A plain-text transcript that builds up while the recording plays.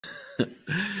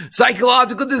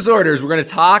Psychological disorders. We're going to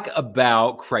talk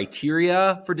about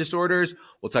criteria for disorders.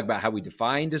 We'll talk about how we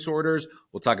define disorders.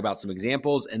 We'll talk about some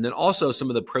examples and then also some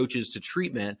of the approaches to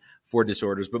treatment for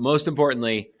disorders. But most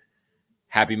importantly,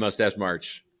 happy Mustache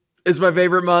March. It's my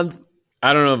favorite month.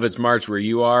 I don't know if it's March where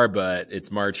you are, but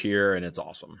it's March here and it's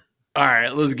awesome. All right,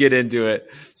 let's get into it.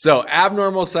 So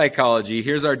abnormal psychology,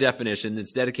 here's our definition.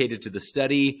 It's dedicated to the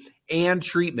study and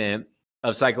treatment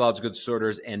of psychological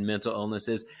disorders and mental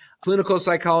illnesses. Clinical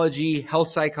psychology, health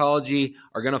psychology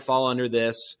are going to fall under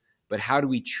this, but how do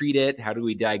we treat it? How do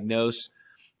we diagnose?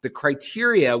 The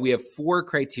criteria, we have 4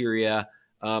 criteria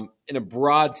in a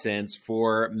broad sense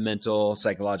for mental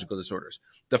psychological disorders.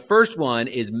 The first one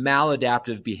is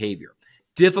maladaptive behavior.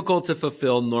 Difficult to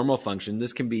fulfill normal function.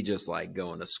 This can be just like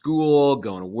going to school,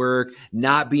 going to work,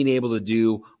 not being able to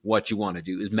do what you want to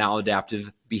do is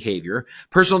maladaptive behavior.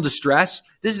 Personal distress.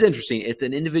 This is interesting. It's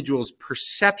an individual's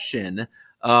perception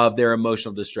of their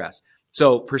emotional distress.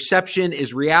 So perception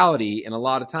is reality and a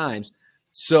lot of times.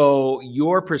 So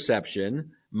your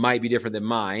perception might be different than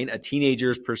mine. A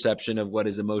teenager's perception of what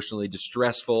is emotionally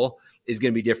distressful is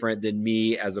going to be different than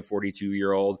me as a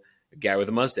 42-year-old guy with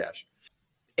a mustache.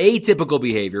 Atypical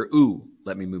behavior,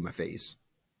 let me move my face,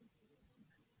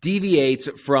 deviates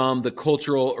from the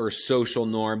cultural or social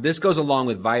norm. This goes along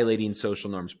with violating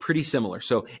social norms, pretty similar.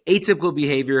 So atypical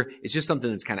behavior is just something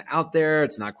that's kind of out there.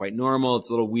 It's not quite normal. It's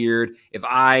a little weird. If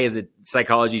I, as a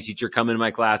psychology teacher, come into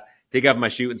my class, take off my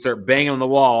shoe and start banging on the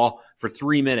wall for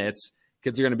 3 minutes,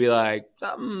 kids are going to be like,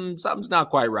 something's not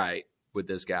quite right with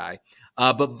this guy.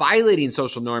 But violating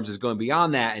social norms is going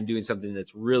beyond that and doing something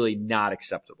that's really not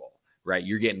acceptable. Right?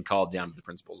 You're getting called down to the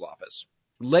principal's office.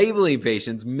 Labeling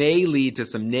patients may lead to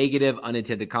some negative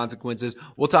unintended consequences.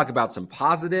 We'll talk about some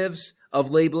positives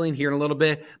of labeling here in a little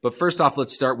bit. But first off,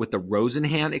 let's start with the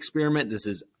Rosenhan experiment. This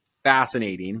is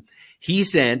fascinating. He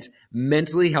sent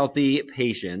mentally healthy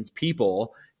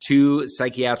people to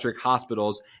psychiatric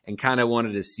hospitals and kind of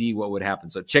wanted to see what would happen.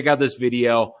 So check out this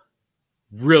video.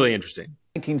 Really interesting.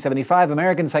 1975,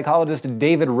 American psychologist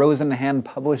David Rosenhan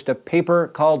published a paper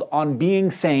called On Being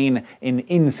Sane in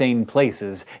Insane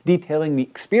Places, detailing the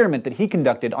experiment that he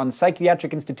conducted on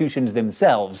psychiatric institutions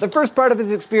themselves. The first part of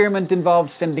his experiment involved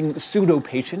sending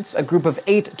pseudo-patients, a group of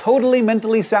 8 totally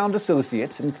mentally sound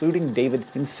associates, including David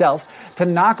himself, to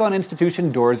knock on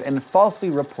institution doors and falsely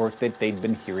report that they'd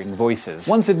been hearing voices.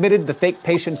 Once admitted, the fake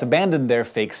patients abandoned their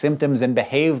fake symptoms and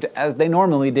behaved as they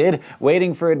normally did,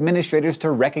 waiting for administrators to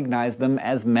recognize them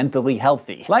as mentally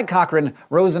healthy. Like Cochrane,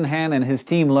 Rosenhan and his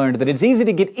team learned that it's easy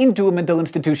to get into a mental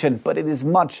institution, but it is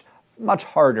much, much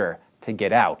harder to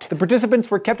get out. The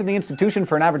participants were kept in the institution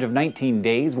for an average of 19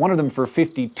 days, one of them for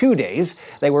 52 days.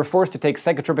 They were forced to take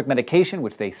psychotropic medication,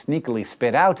 which they sneakily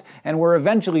spit out, and were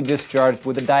eventually discharged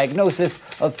with a diagnosis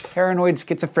of paranoid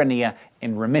schizophrenia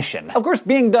in remission. Of course,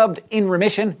 being dubbed in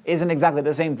remission isn't exactly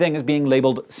the same thing as being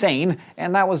labeled sane,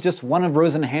 and that was just one of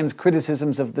Rosenhan's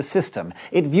criticisms of the system.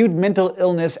 It viewed mental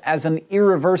illness as an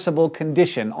irreversible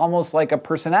condition, almost like a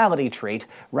personality trait,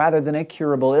 rather than a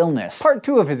curable illness. Part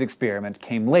 2 of his experiment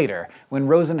came later, when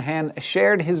Rosenhan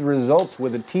shared his results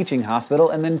with a teaching hospital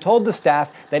and then told the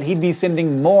staff that he'd be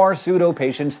sending more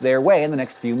pseudo-patients their way in the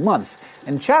next few months,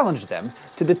 and challenged them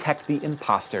to detect the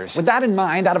imposters. With that in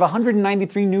mind, out of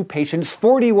 193 new patients,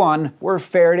 41 were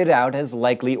ferreted out as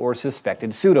likely or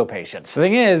suspected pseudo-patients. The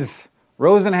thing is,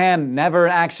 Rosenhan never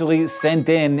actually sent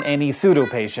in any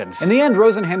pseudo-patients. In the end,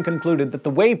 Rosenhan concluded that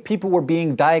the way people were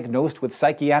being diagnosed with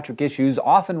psychiatric issues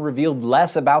often revealed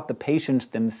less about the patients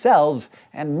themselves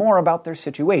and more about their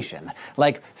situation.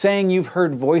 Like, saying you've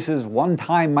heard voices one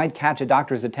time might catch a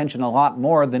doctor's attention a lot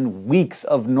more than weeks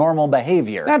of normal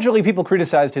behavior. Naturally, people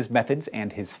criticized his methods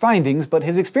and his findings, but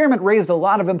his experiment raised a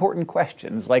lot of important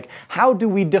questions, like how do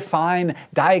we define,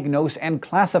 diagnose, and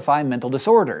classify mental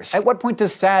disorders? At what point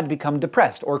does sad become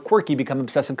depressed, or quirky become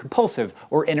obsessive-compulsive,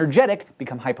 or energetic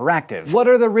become hyperactive? What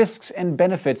are the risks and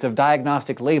benefits of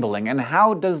diagnostic labeling, and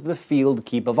how does the field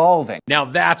keep evolving? Now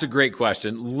that's a great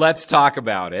question. Let's talk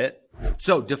about it.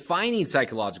 So defining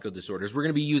psychological disorders, we're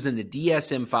going to be using the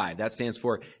DSM-5. That stands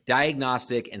for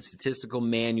Diagnostic and Statistical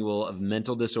Manual of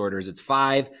Mental Disorders. It's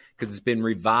 5 because it's been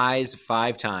revised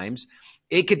 5 times.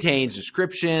 It contains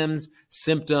descriptions,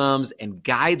 symptoms, and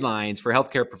guidelines for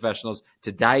healthcare professionals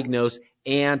to diagnose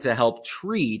and to help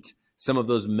treat some of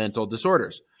those mental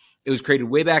disorders. It was created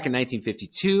way back in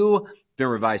 1952, been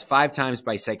revised 5 times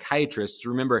by psychiatrists.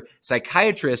 Remember,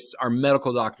 psychiatrists are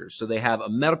medical doctors, so they have a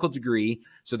medical degree,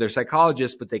 so they're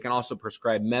psychologists, but they can also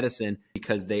prescribe medicine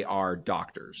because they are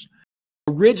doctors.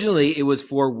 Originally, it was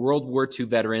for World War II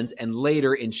veterans and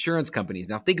later insurance companies.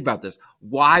 Now think about this.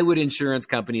 Why would insurance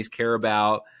companies care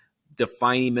about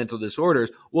defining mental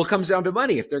disorders? Well, it comes down to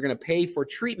money. If they're going to pay for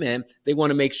treatment, they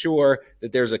want to make sure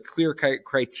that there's a clear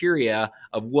criteria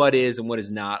of what is and what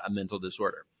is not a mental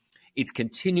disorder. It's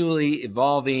continually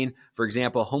evolving. For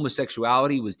example,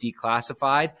 homosexuality was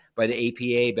declassified by the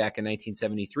APA back in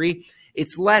 1973.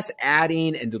 It's less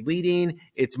adding and deleting.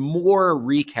 It's more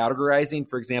recategorizing.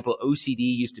 For example, OCD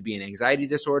used to be an anxiety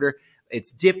disorder.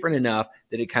 It's different enough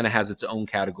that it kind of has its own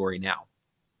category now.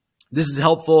 This is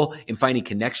helpful in finding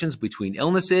connections between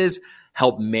illnesses,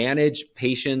 help manage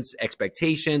patients'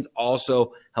 expectations,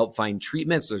 also help find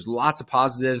treatments. There's lots of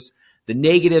positives. The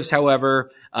negatives,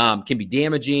 however, can be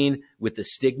damaging with the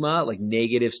stigma, like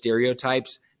negative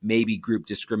stereotypes, maybe group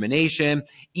discrimination,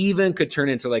 even could turn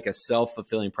into like a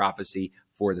self-fulfilling prophecy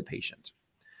for the patient.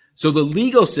 So the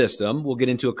legal system, we'll get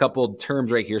into a couple of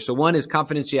terms right here. So one is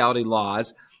confidentiality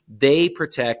laws. They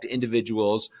protect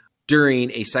individuals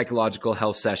during a psychological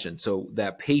health session. So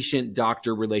that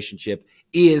patient-doctor relationship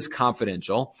is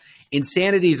confidential.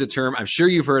 Insanity is a term I'm sure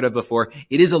you've heard of before.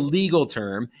 It is a legal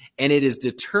term, and it is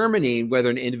determining whether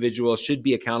an individual should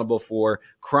be accountable for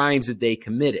crimes that they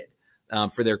committed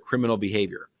for their criminal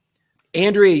behavior.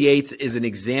 Andrea Yates is an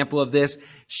example of this.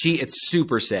 It's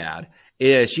super sad.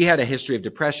 She had a history of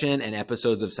depression and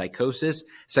episodes of psychosis.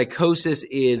 Psychosis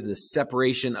is the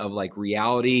separation of like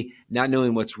reality, not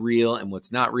knowing what's real and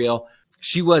what's not real.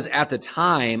 She was at the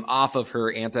time off of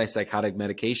her antipsychotic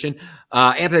medication.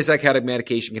 Antipsychotic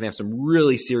medication can have some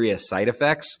really serious side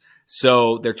effects.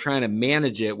 So they're trying to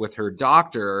manage it with her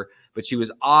doctor, but she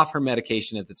was off her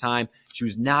medication at the time. She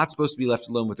was not supposed to be left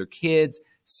alone with her kids.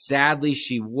 Sadly,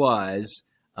 she was.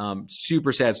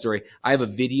 Super sad story. I have a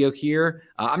video here.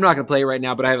 I'm not going to play it right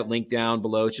now, but I have it linked down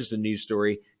below. It's just a news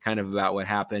story kind of about what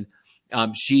happened.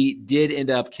 She did end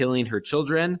up killing her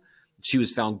children. She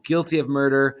was found guilty of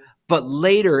murder, but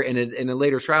later in a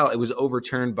later trial, it was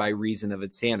overturned by reason of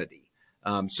insanity.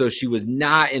 So she was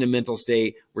not in a mental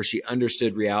state where she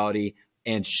understood reality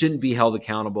and shouldn't be held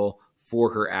accountable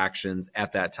for her actions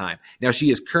at that time. Now,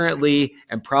 she is currently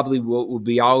and probably will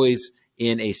be always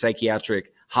in a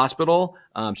psychiatric hospital.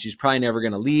 She's probably never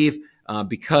going to leave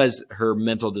because her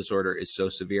mental disorder is so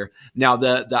severe. Now,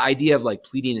 the idea of like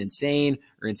pleading insane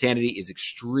or insanity is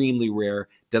extremely rare.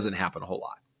 Doesn't happen a whole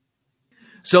lot.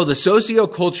 So the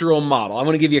sociocultural model, I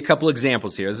want to give you a couple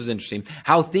examples here. This is interesting.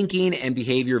 How thinking and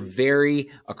behavior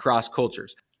vary across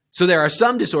cultures. So there are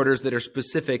some disorders that are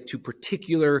specific to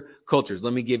particular cultures.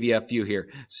 Let me give you a few here.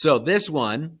 So this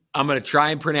one, I'm going to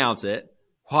try and pronounce it,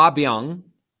 Hwabyung.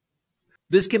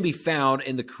 This can be found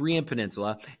in the Korean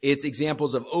peninsula. It's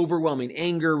examples of overwhelming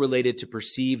anger related to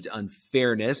perceived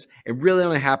unfairness. It really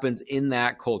only happens in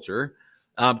that culture,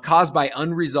 caused by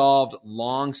unresolved,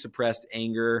 long suppressed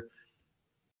anger.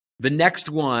 The next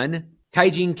one,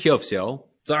 Taijin Kyofseo.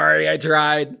 Sorry, I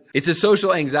tried. It's a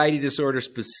social anxiety disorder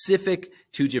specific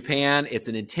to Japan. It's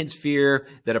an intense fear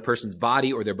that a person's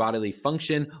body or their bodily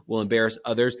function will embarrass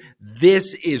others.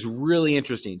 This is really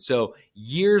interesting. So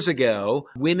years ago,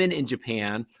 women in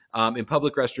Japan in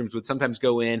public restrooms would sometimes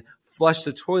go in, flush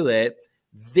the toilet,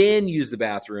 then use the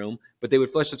bathroom, but they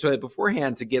would flush the toilet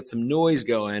beforehand to get some noise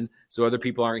going so other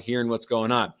people aren't hearing what's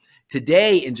going on.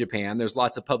 Today in Japan, there's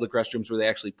lots of public restrooms where they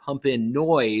actually pump in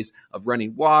noise of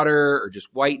running water or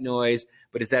just white noise,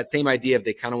 but it's that same idea of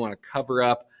they kind of want to cover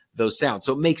up those sounds.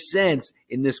 So it makes sense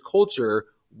in this culture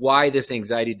why this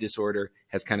anxiety disorder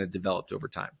has kind of developed over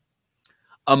time.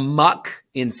 Amok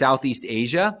in Southeast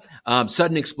Asia,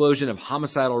 sudden explosion of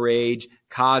homicidal rage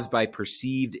caused by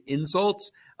perceived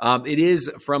insults. It is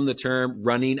from the term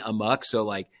running amok, so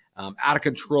like out of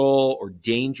control or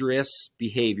dangerous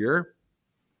behavior.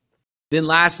 Then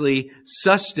lastly,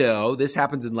 susto, this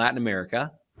happens in Latin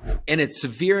America, and it's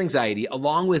severe anxiety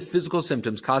along with physical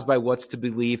symptoms caused by what's to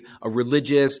believe a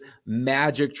religious,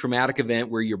 magic, traumatic event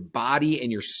where your body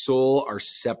and your soul are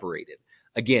separated.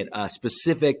 Again,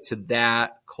 specific to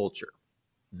that culture.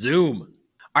 Zoom.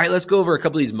 All right, let's go over a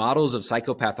couple of these models of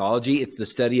psychopathology. It's the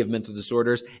study of mental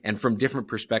disorders and from different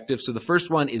perspectives. So the first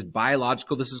one is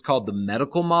biological. This is called the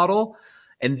medical model.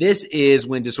 And this is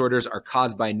when disorders are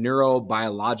caused by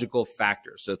neurobiological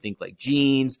factors. So think like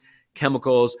genes,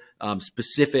 chemicals,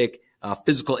 specific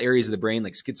physical areas of the brain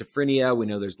like schizophrenia. We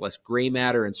know there's less gray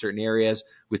matter in certain areas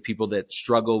with people that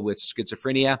struggle with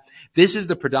schizophrenia. This is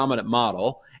the predominant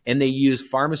model, and they use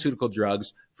pharmaceutical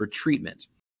drugs for treatment.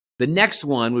 The next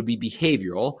one would be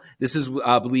behavioral. This is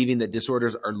believing that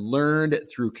disorders are learned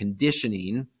through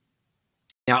conditioning.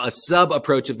 Now, a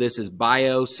sub-approach of this is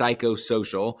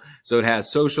biopsychosocial. So it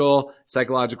has social,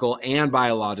 psychological, and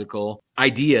biological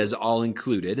ideas all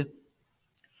included.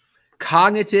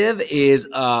 Cognitive is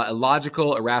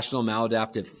illogical, irrational,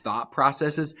 maladaptive thought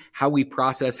processes, how we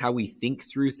process, how we think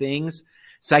through things.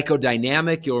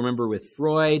 Psychodynamic, you'll remember with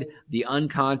Freud, the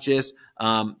unconscious.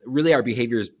 Really, our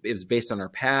behavior is based on our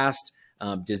past,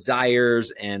 desires,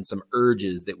 and some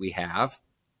urges that we have.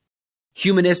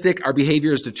 Humanistic, our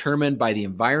behavior is determined by the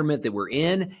environment that we're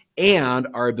in and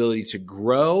our ability to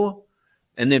grow.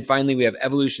 And then finally, we have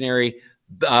evolutionary,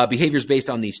 behaviors based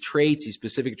on these traits, these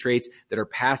specific traits that are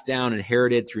passed down,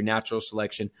 inherited through natural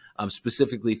selection,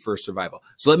 specifically for survival.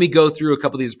 So let me go through a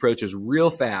couple of these approaches real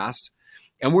fast.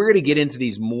 And we're going to get into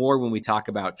these more when we talk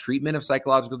about treatment of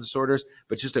psychological disorders,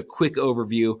 but just a quick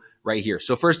overview right here.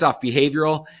 So first off,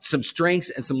 behavioral, some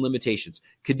strengths and some limitations.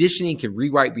 Conditioning can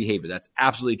rewrite behavior. That's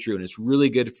absolutely true. And it's really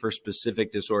good for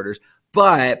specific disorders,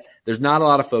 but there's not a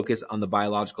lot of focus on the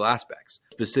biological aspects,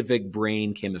 specific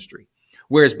brain chemistry.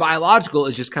 Whereas biological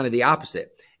is just kind of the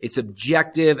opposite. It's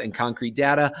objective and concrete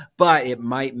data, but it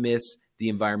might miss the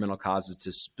environmental causes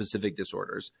to specific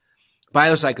disorders.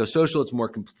 Biopsychosocial, it's more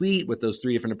complete with those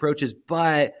three different approaches,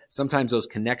 but sometimes those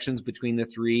connections between the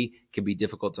three can be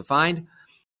difficult to find.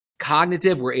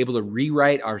 Cognitive, we're able to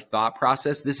rewrite our thought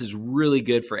process. This is really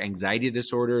good for anxiety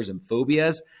disorders and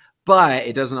phobias, but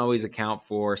it doesn't always account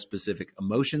for specific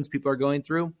emotions people are going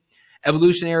through.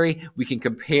 Evolutionary, we can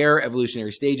compare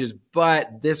evolutionary stages,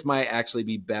 but this might actually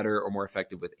be better or more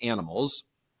effective with animals.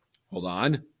 Hold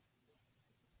on.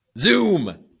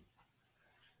 Zoom.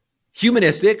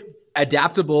 Humanistic,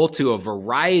 adaptable to a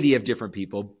variety of different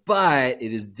people, but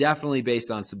it is definitely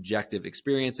based on subjective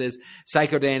experiences.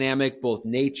 Psychodynamic, both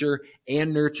nature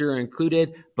and nurture are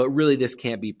included, but really this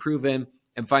can't be proven.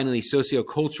 And finally,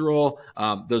 sociocultural,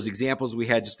 those examples we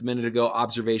had just a minute ago,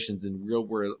 observations in real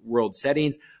world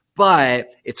settings,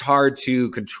 but it's hard to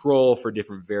control for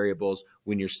different variables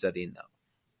when you're studying them.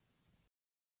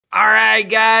 All right,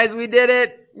 guys, we did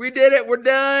it. We did it. We're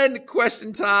done.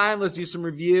 Question time. Let's do some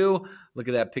review. Look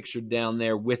at that picture down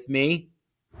there with me.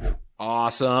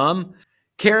 Awesome.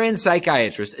 Karen,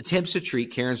 psychiatrist, attempts to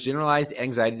treat Karen's generalized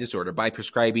anxiety disorder by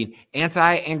prescribing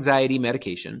anti-anxiety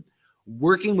medication,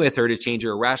 working with her to change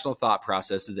her irrational thought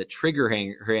processes that trigger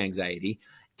her anxiety,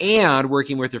 and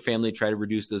working with her family to try to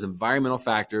reduce those environmental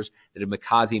factors that have been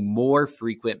causing more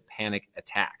frequent panic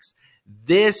attacks.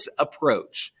 This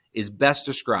approach is best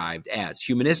described as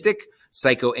humanistic,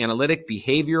 psychoanalytic,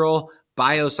 behavioral,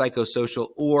 biopsychosocial,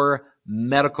 or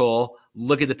medical.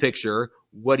 Look at the picture.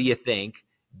 What do you think?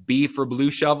 B for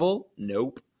blue shovel?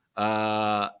 Nope.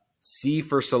 C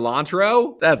for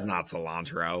cilantro? That's not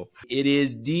cilantro. It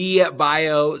is D,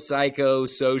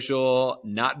 biopsychosocial,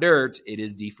 not dirt. It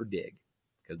is D for dig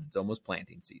because it's almost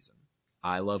planting season.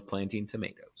 I love planting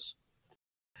tomatoes.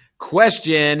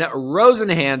 Question,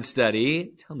 Rosenhan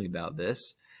study, tell me about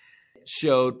this,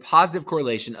 showed positive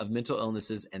correlation of mental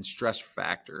illnesses and stress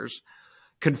factors,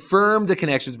 confirmed the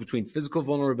connections between physical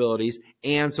vulnerabilities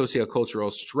and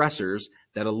sociocultural stressors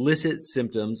that elicit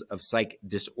symptoms of psych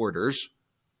disorders,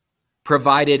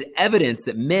 provided evidence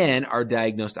that men are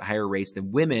diagnosed at higher rates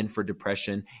than women for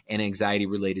depression and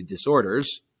anxiety-related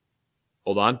disorders.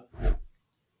 Hold on.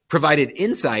 Provided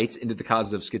insights into the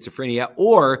causes of schizophrenia,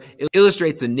 or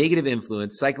illustrates the negative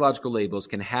influence psychological labels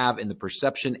can have in the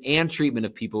perception and treatment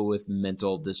of people with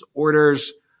mental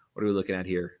disorders. What are we looking at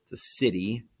here? It's a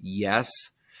city. Yes.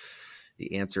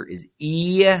 The answer is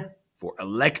E for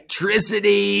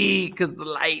electricity, because the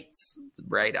lights, it's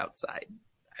bright outside.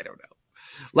 I don't know.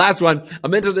 Last one, a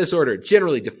mental disorder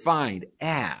generally defined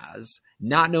as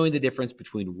not knowing the difference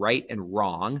between right and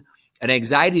wrong, an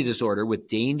anxiety disorder with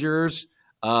dangers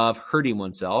of hurting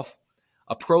oneself,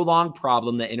 a prolonged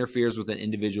problem that interferes with an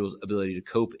individual's ability to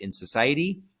cope in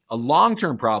society, a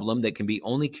long-term problem that can be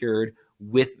only cured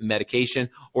with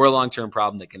medication, or a long-term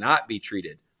problem that cannot be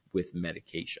treated with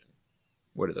medication.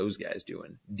 What are those guys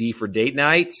doing? D for date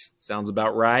nights. Sounds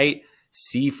about right.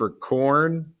 C for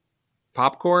corn.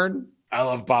 Popcorn. I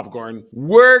love popcorn.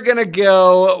 We're going to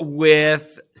go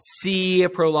with C, a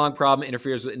prolonged problem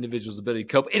interferes with individuals' ability to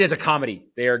cope. It is a comedy.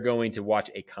 They are going to watch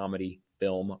a comedy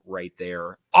film right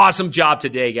there. Awesome job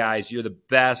today, guys. You're the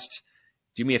best.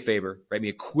 Do me a favor. Write me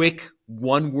a quick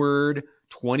 1-word,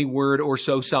 20-word or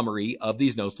so summary of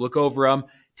these notes. Look over them.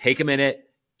 Take a minute.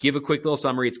 Give a quick little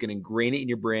summary. It's going to ingrain it in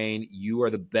your brain. You are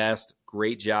the best.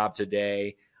 Great job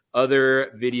today.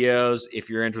 Other videos, if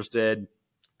you're interested,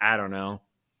 I don't know.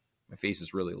 My face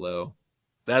is really low.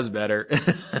 That's better.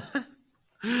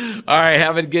 All right.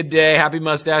 Have a good day. Happy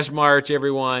Mustache March,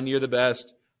 everyone. You're the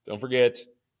best. Don't forget,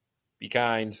 be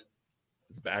kind.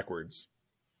 It's backwards.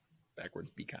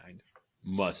 Backwards, be kind.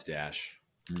 Mustache.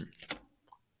 That's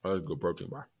a good protein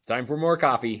bar. Time for more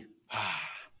coffee.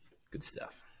 Good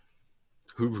stuff.